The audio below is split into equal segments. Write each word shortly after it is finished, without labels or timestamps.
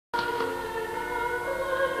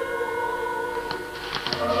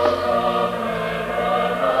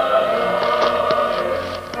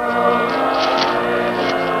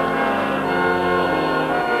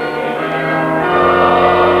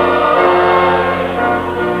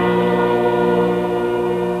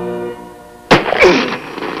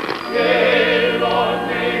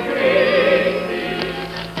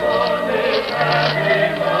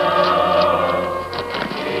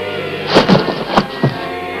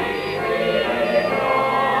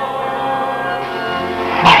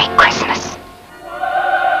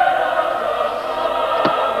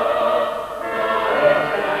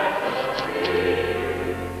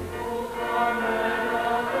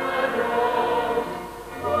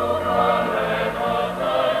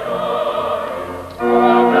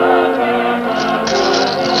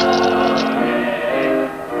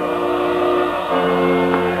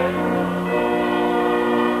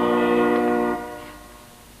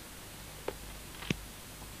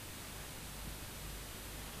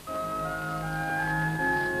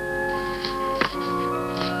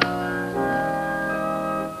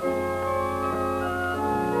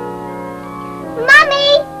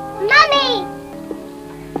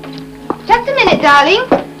Darling,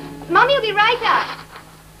 Mommy will be right up.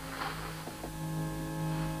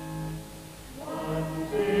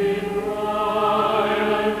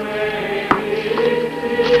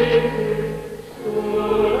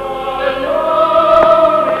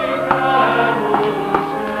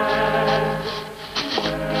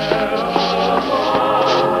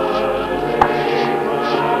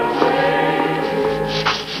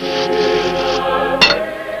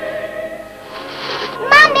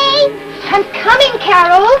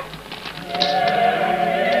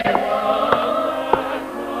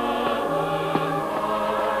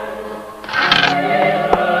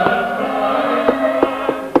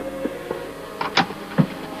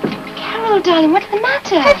 Darling, what's the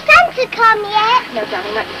matter? Has Santa come yet? No,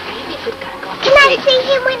 darling, not yet. You be a good girl and go to Can I sleep. see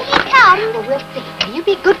him when he comes? Well, we'll see. Now, you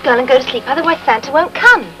be a good girl and go to sleep, otherwise Santa won't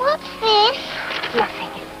come. What's this? Nothing.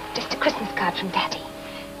 Just a Christmas card from Daddy.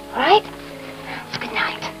 All right? Good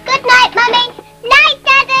night. Good night, Mummy. Night,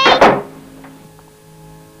 Daddy.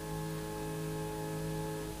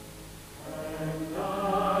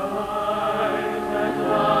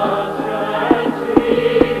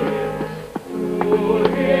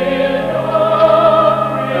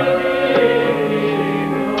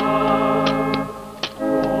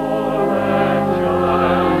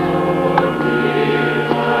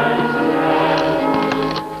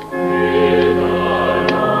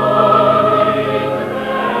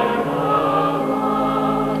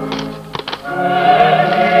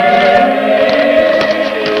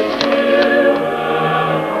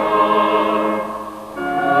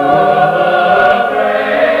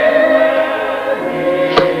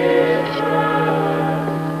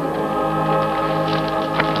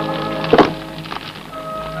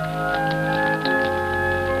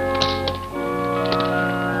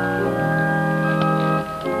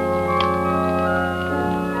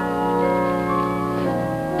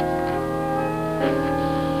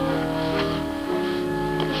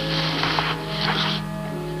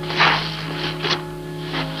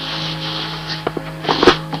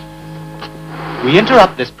 We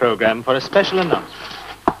interrupt this program for a special announcement.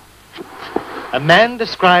 A man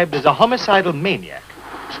described as a homicidal maniac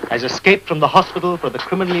has escaped from the hospital for the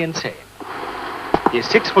criminally insane. He is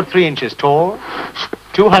 6'3" tall,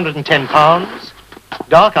 210 pounds,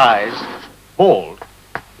 dark eyes, bald,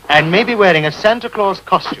 and may be wearing a Santa Claus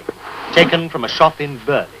costume taken from a shop in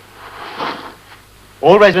Burley.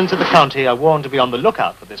 All residents of the county are warned to be on the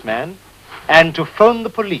lookout for this man and to phone the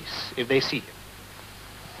police if they see him.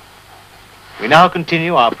 We now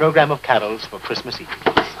continue our program of carols for Christmas Eve.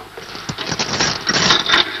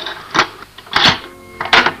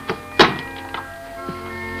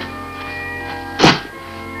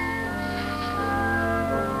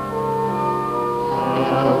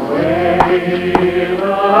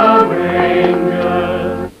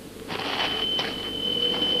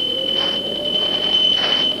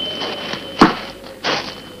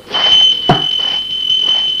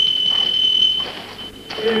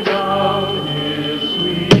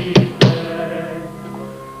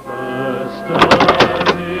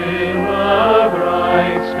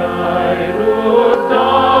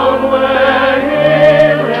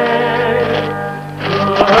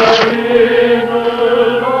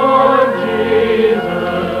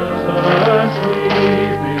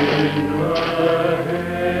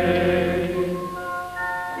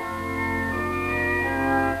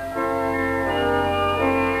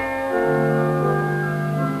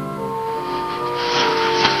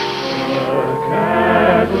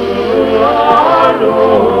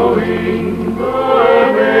 Following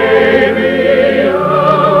the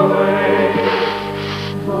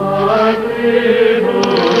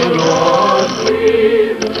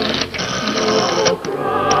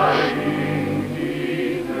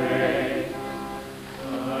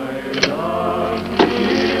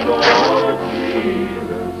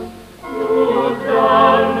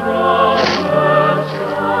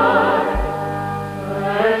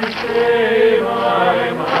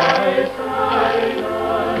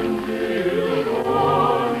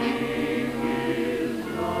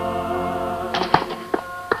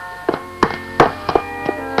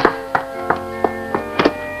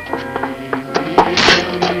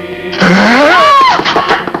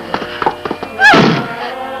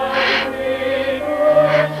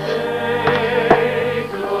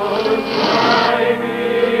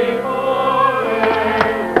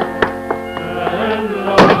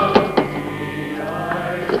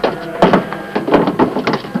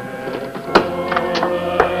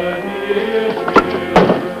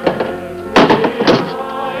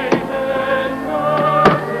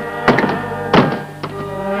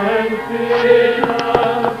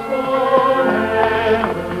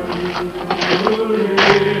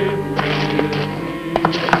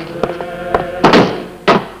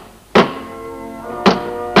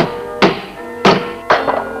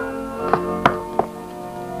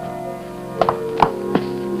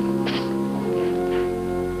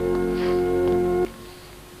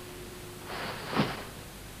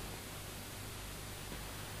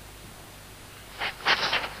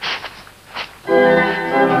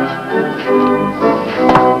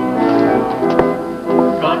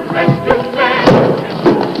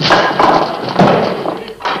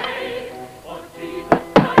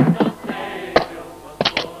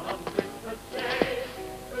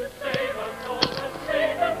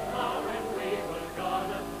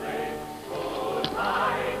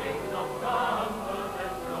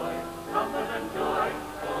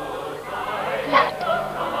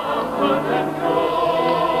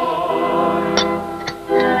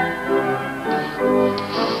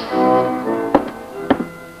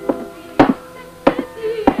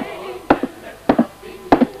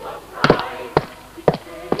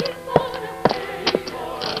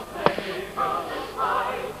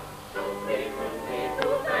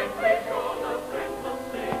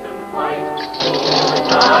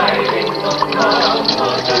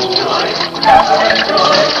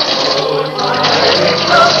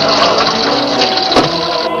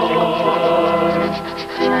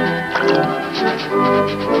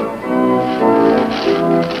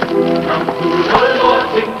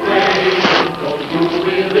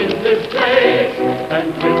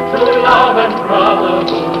And with true love and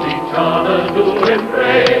brotherhood each other do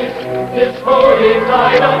embrace. This holy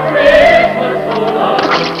tide of